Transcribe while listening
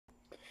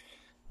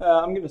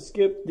I'm going to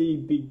skip the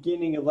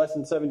beginning of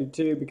lesson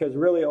 72 because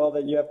really all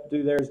that you have to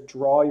do there is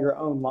draw your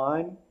own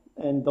line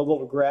and the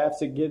little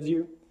graphs it gives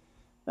you.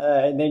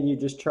 And then you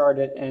just chart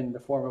it in the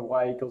form of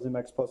y equals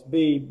mx plus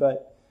b,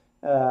 but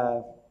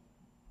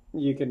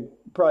you can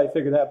probably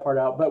figure that part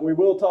out. But we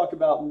will talk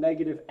about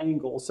negative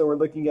angles. So we're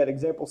looking at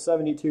example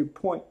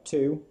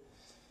 72.2.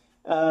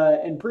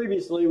 And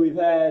previously we've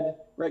had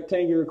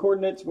rectangular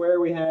coordinates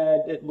where we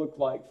had it looked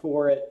like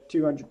 4 at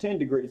 210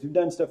 degrees. We've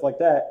done stuff like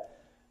that.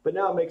 But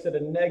now it makes it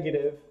a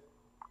negative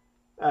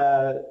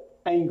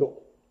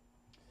angle.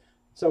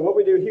 So what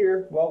we do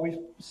here, well, we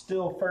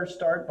still first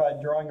start by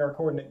drawing our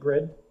coordinate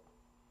grid.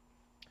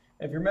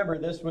 If you remember,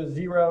 this was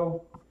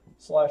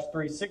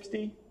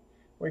 0/360.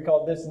 We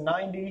called this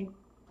 90.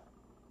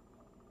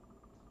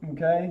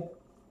 Okay.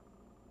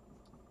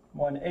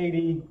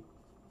 180,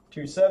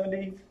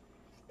 270.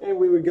 And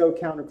we would go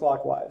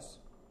counterclockwise.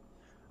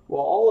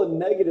 Well, all a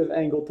negative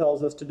angle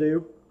tells us to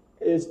do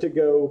is to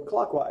go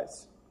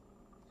clockwise.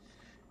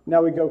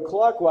 Now we go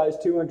clockwise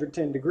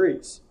 210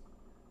 degrees.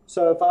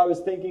 So if I was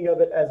thinking of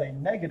it as a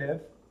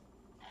negative,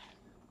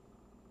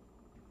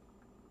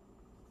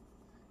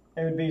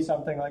 it would be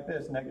something like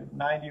this. Negative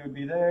 90 would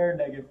be there,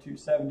 negative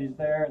 270 is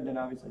there, and then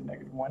obviously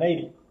negative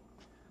 180.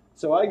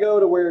 So I go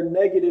to where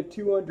negative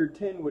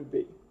 210 would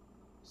be,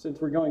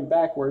 since we're going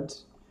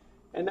backwards,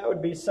 and that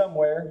would be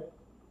somewhere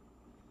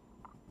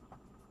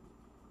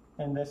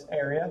in this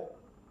area.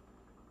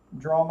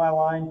 Draw my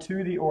line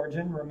to the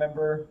origin.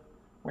 Remember,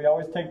 we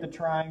always take the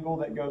triangle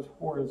that goes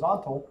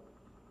horizontal,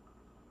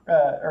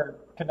 or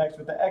connects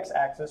with the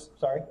x-axis,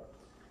 sorry.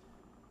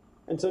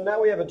 And so now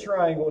we have a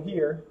triangle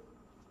here.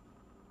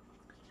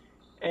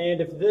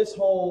 And if this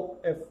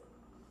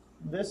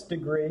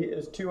degree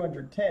is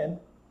 210,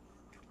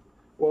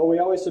 well, we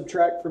always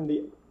subtract from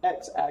the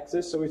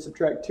x-axis. So we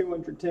subtract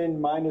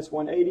 210 minus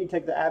 180,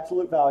 take the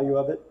absolute value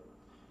of it,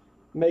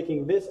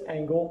 making this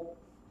angle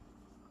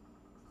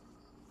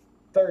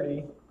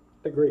 30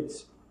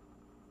 degrees.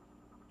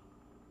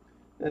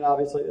 And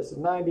obviously this is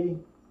 90,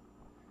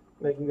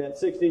 making that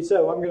 60.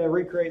 So I'm going to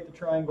recreate the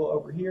triangle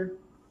over here,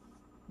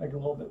 make it a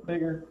little bit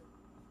bigger.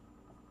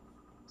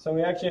 So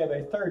we actually have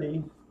a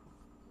 30,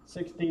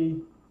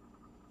 60,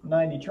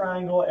 90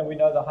 triangle, and we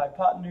know the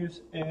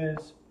hypotenuse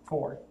is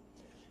 4.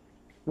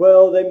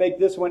 Well, they make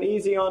this one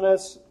easy on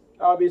us.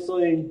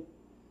 Obviously,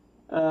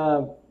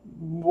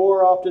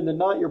 more often than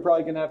not, you're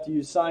probably going to have to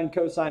use sine,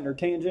 cosine, or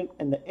tangent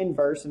and the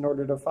inverse in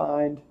order to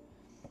find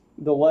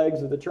the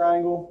legs of the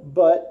triangle,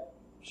 but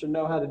should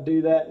know how to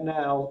do that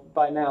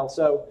by now.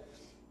 So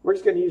we're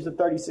just going to use the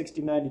 30,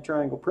 60, 90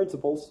 triangle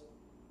principles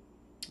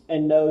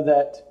and know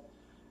that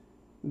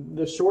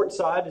the short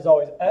side is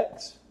always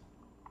x.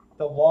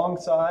 The long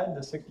side,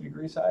 the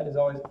 60-degree side, is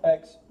always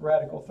x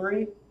radical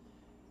 3.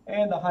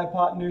 And the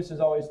hypotenuse is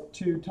always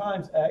 2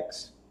 times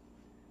x.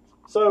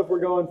 So if we're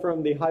going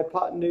from the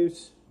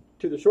hypotenuse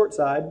to the short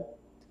side,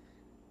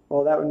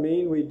 well, that would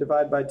mean we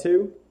divide by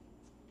 2.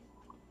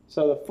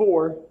 So the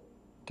 4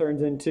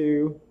 turns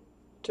into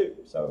 2.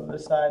 So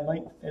this side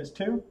length is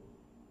 2,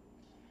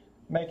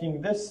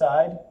 making this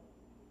side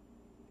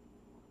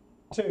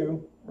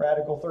 2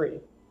 radical 3.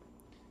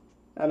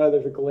 I know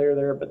there's a glare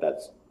there, but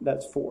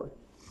that's 4.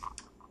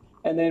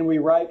 And then we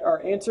write our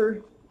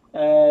answer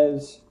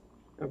as,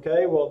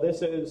 okay, well,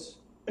 this is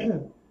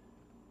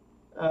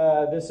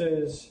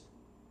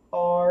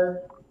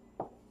R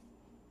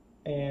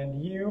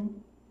and U.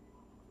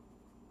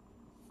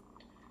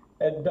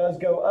 It does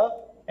go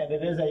up, and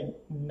it is a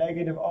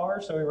negative R,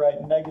 so we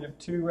write negative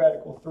 2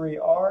 radical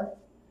 3R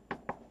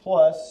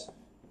plus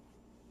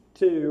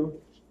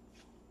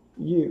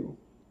 2U.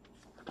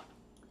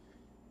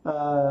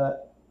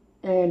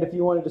 And if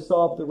you wanted to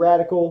solve the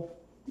radical,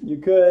 you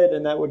could,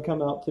 and that would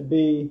come out to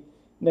be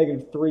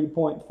negative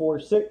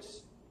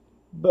 3.46,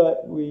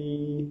 but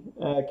we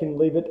can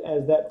leave it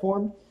as that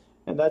form.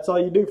 And that's all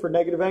you do for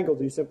negative angles.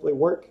 You simply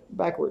work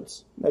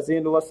backwards. That's the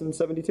end of lesson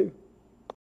 72.